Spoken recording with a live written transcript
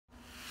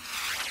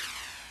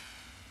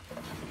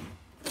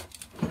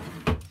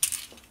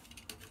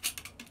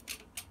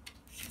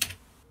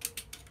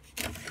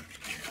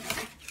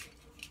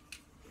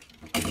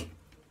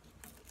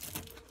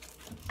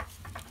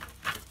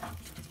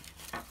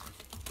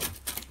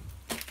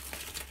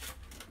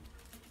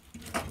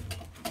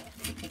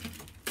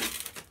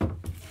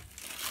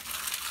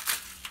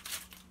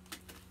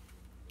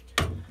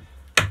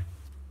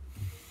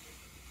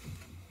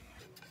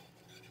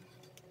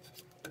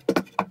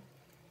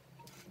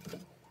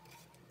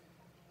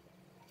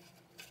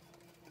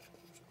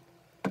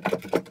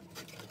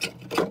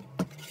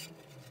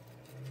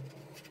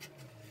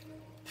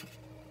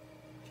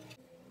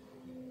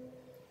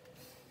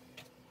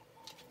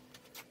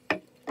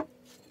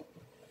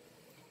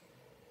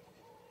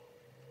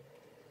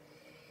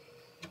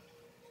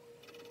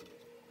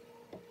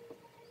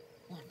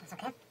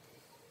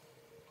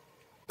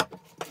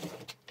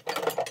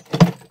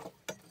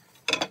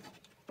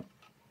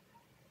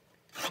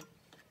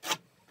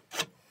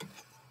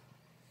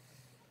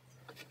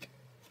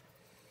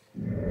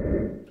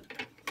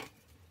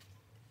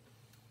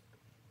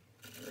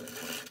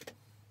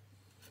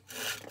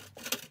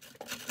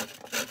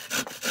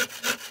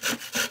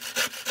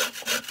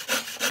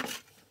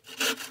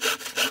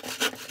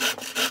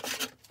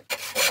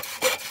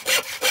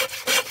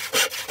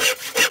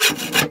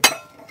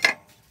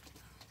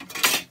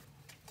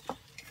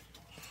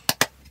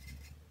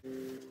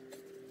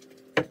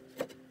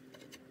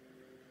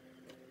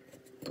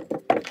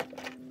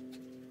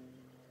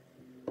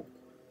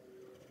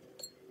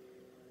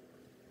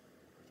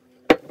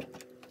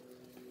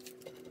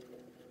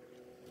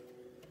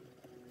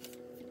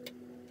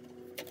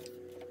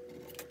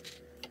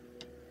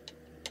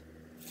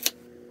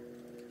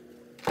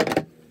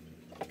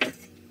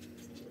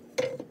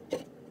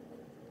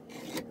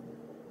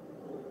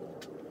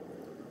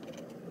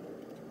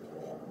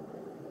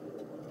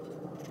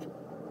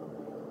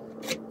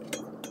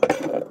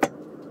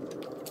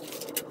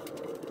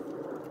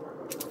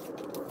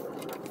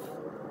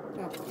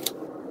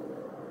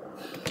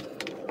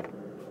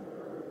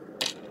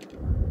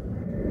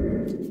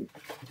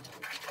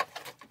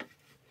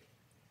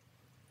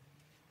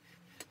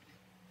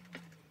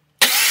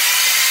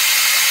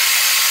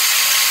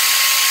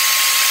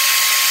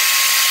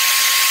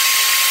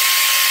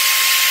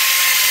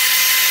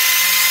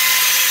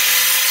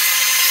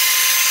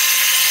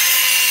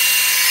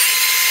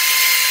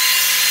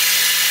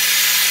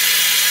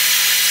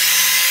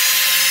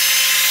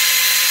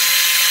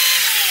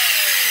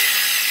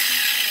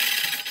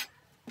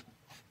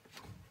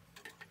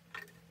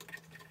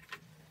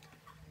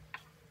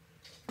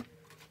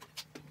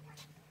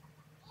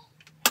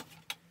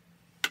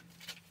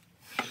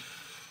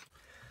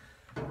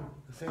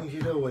Things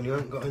you do when you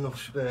haven't got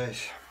enough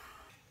space.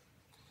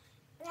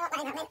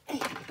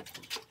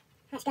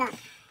 Let's go.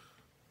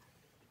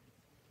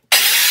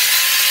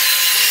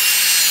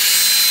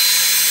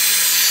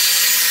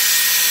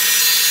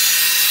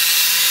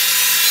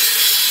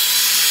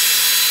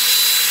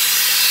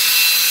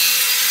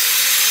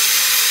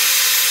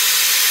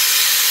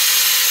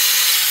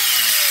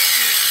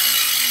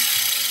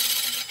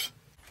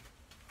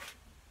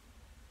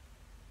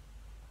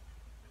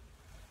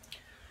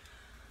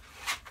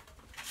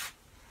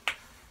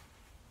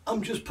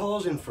 I'm just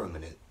pausing for a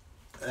minute.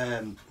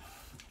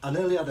 I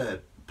nearly had a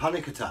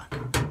panic attack.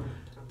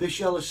 This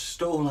yellow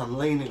stone I'm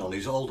leaning on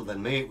is older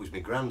than me. It was my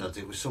granddad's.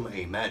 It was something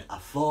he made. I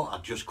thought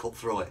I'd just cut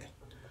through it.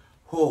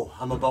 Oh,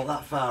 I'm about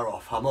that far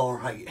off. I'm all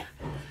right.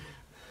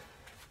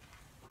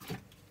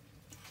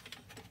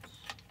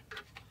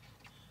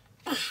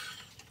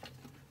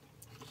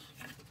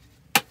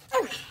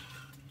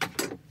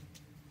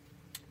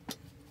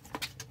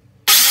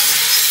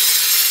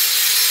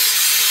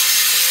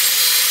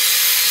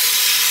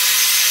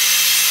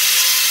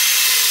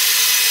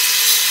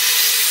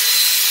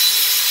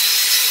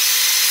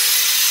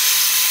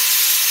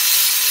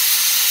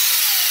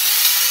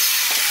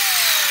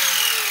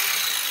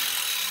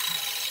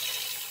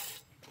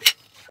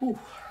 Ooh.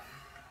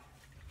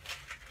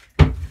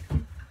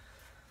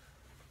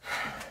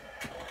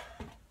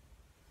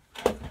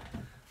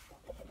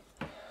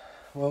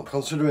 Well,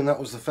 considering that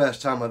was the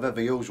first time I've ever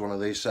used one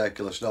of these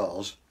circular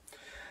stores,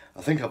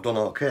 I think I've done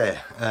okay.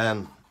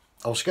 I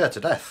was scared to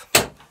death.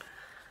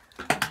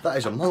 That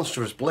is a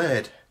monstrous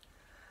blade,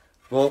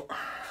 but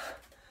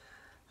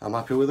I'm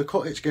happy with the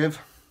cut it's give.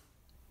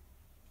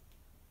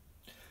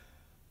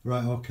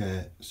 Right,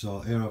 okay,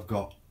 so here I've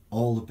got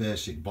all the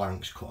basic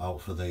blanks cut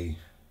out for the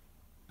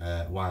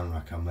wine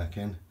rack I'm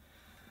making.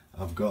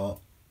 I've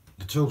got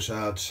the two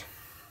sides,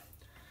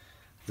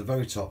 the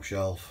very top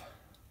shelf,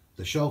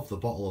 the shelf the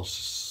bottle will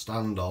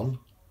stand on,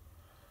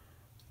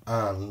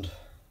 and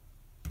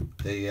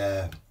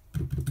the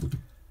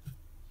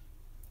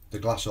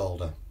glass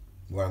holder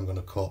where I'm going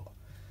to cut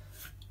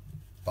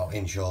about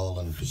inch hole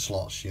and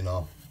slots, you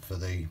know, for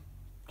the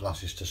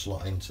glasses to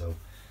slot into.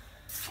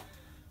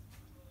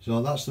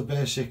 So that's the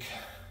basic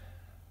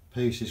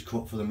pieces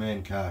cut for the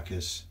main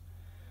carcass.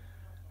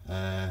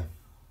 I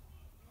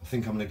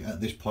think I'm gonna, at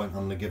this point,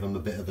 I'm gonna give them a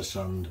bit of a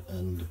sand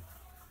and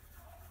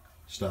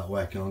start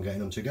working on getting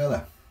them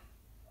together.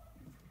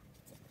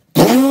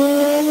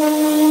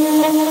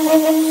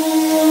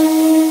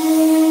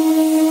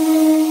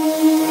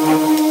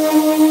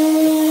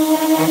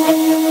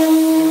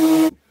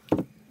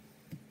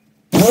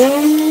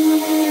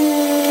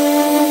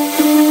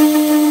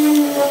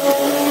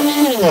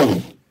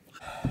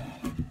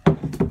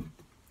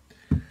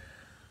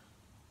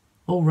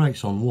 All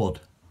writes on wood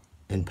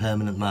in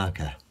permanent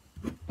marker.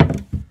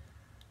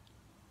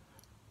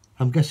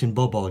 I'm guessing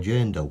Bob or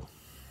Jane do.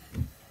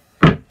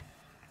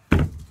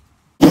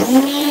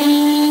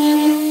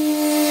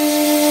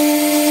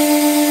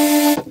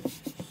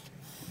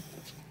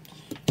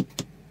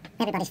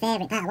 Everybody's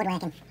favourite part of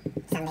woodworking,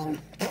 sanding.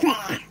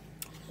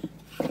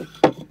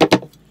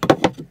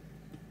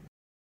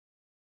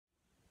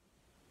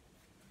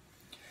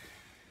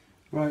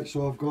 Right,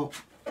 so I've got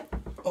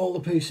all the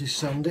pieces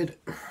sanded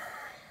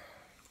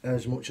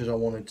as much as I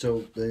wanted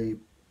to. The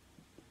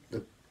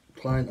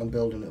client I'm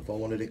building it for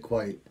wanted it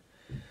quite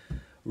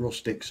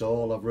rustic, so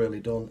all I've really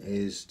done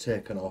is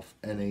taken off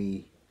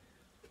any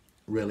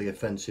really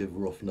offensive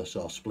roughness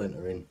or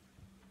splintering,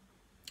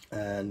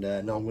 and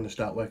now I'm going to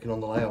start working on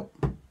the layout.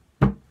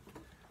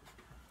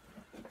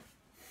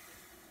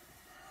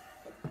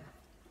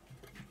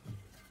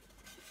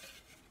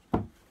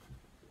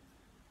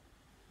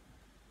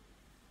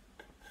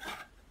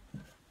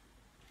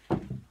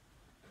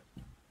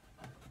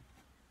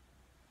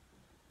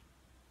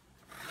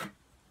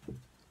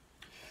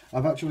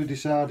 I've actually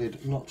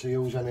decided not to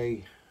use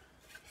any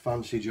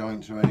fancy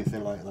joints or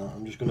anything like that.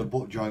 I'm just going to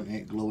butt joint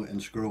it, glue it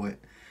and screw it,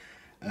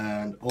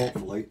 and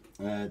hopefully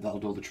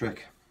that'll do the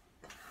trick.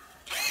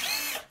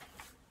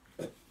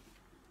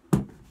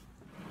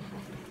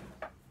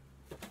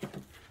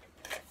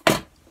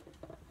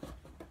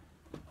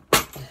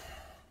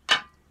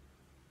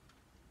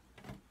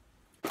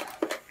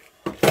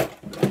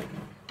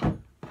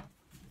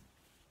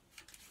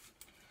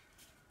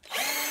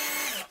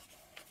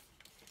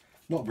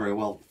 Not very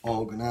well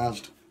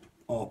organised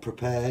or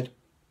prepared,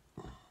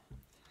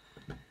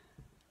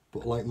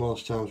 but like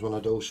most times when I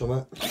do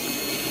something,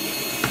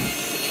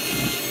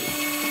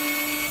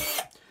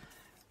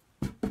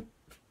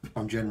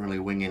 I'm generally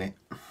winging it.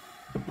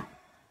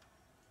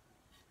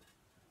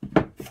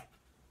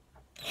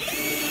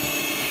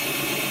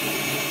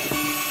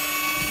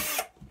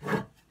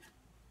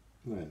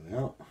 There we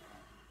are.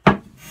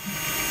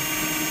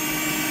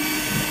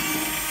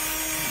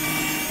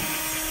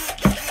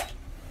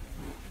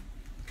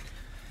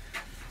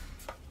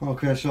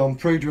 Okay, so I'm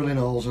pre-drilling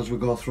holes as we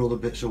go through the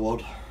bits of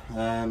wood.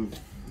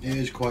 It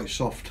is quite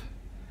soft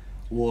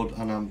wood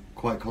and I'm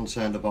quite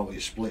concerned about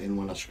it splitting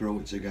when I screw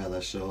it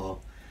together, so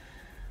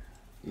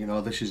you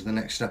know, this is the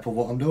next step of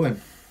what I'm doing.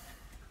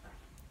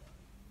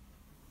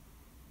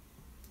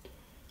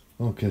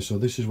 Okay, so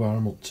this is where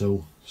I'm up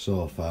to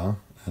so far.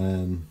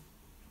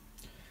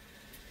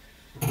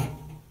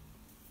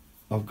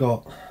 I've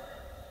got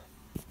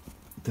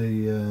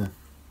the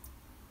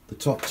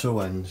top two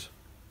ends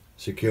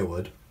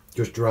secured,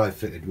 just dry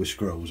fitted with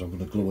screws. I'm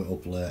going to glue it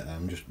up later.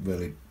 I'm just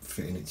really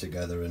fitting it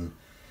together and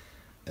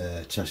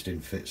testing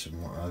fits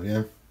and what have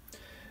you.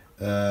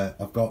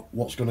 I've got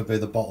what's going to be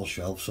the bottle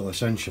shelf, so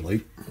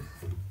essentially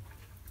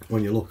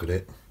when you look at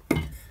it,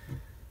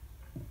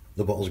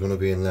 the bottle's going to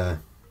be in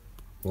there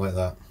like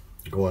that,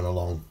 going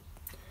along,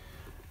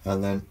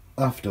 and then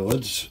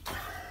afterwards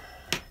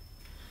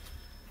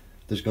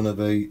there's going to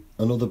be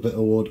another bit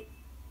of wood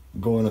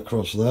going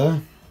across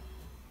there,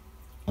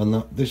 and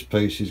that this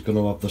piece is going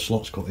to have the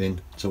slots cut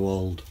in to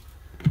hold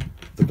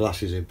the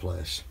glasses in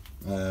place.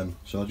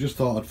 So I just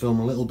thought I'd film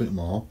a little bit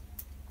more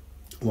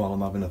while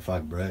I'm having a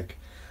fag break.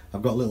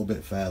 I've got a little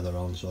bit further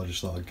on, so I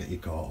just thought I'd get you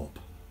caught up.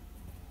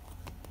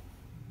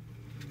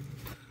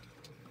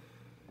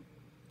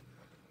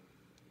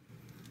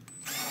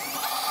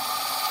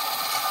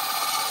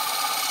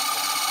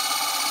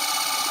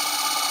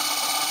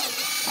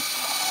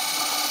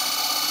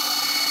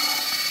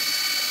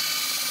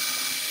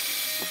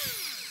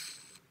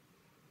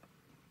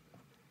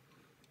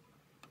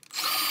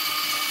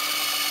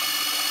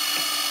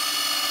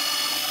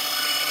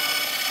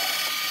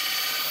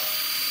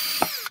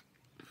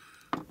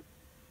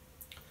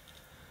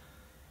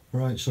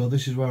 Right, so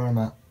this is where I'm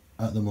at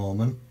the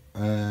moment.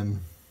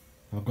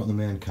 I've got the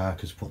main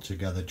carcass put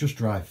together, just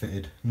dry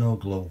fitted, no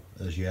glue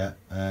as yet.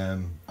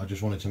 I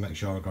just wanted to make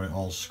sure I got it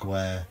all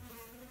square.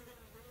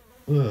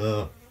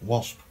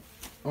 Wasp.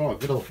 Oh,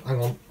 get off,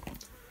 hang on.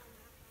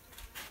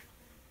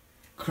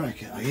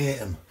 Crikey, I hate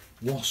them.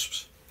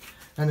 Wasps.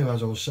 Anyway,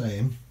 as I was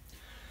saying,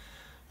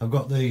 I've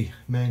got the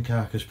main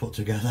carcass put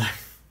together.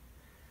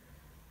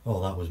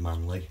 Oh, that was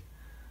manly.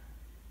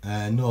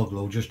 No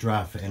glue, just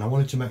dry fitting. I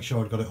wanted to make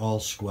sure I'd got it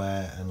all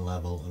square and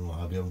level and what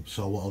have you.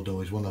 So what I'll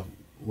do is when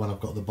I've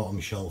got the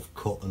bottom shelf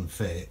cut and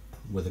fit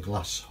with the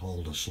glass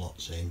holder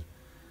slots in,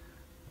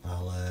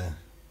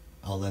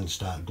 I'll then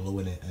start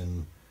gluing it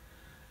and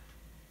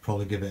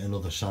probably give it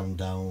another sand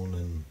down.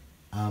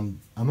 And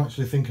I'm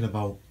actually thinking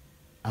about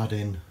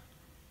adding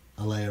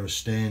a layer of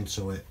stain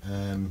to it.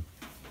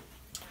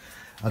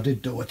 I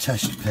did do a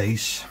test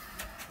piece.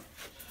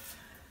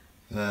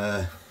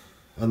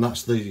 And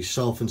that's the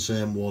self and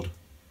same wood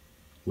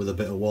with a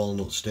bit of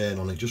walnut stain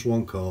on it, just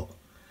one coat.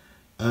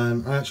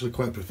 I actually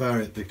quite prefer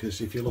it because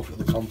if you look at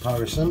the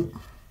comparison,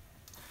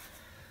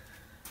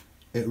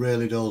 it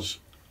really does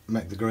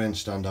make the grain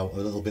stand out a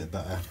little bit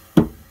better.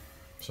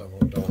 So I'll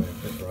look down it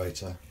a bit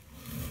brighter.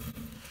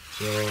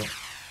 So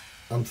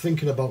I'm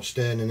thinking about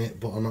staining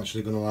it, but I'm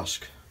actually going to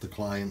ask the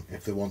client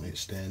if they want it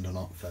stained or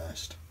not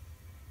first.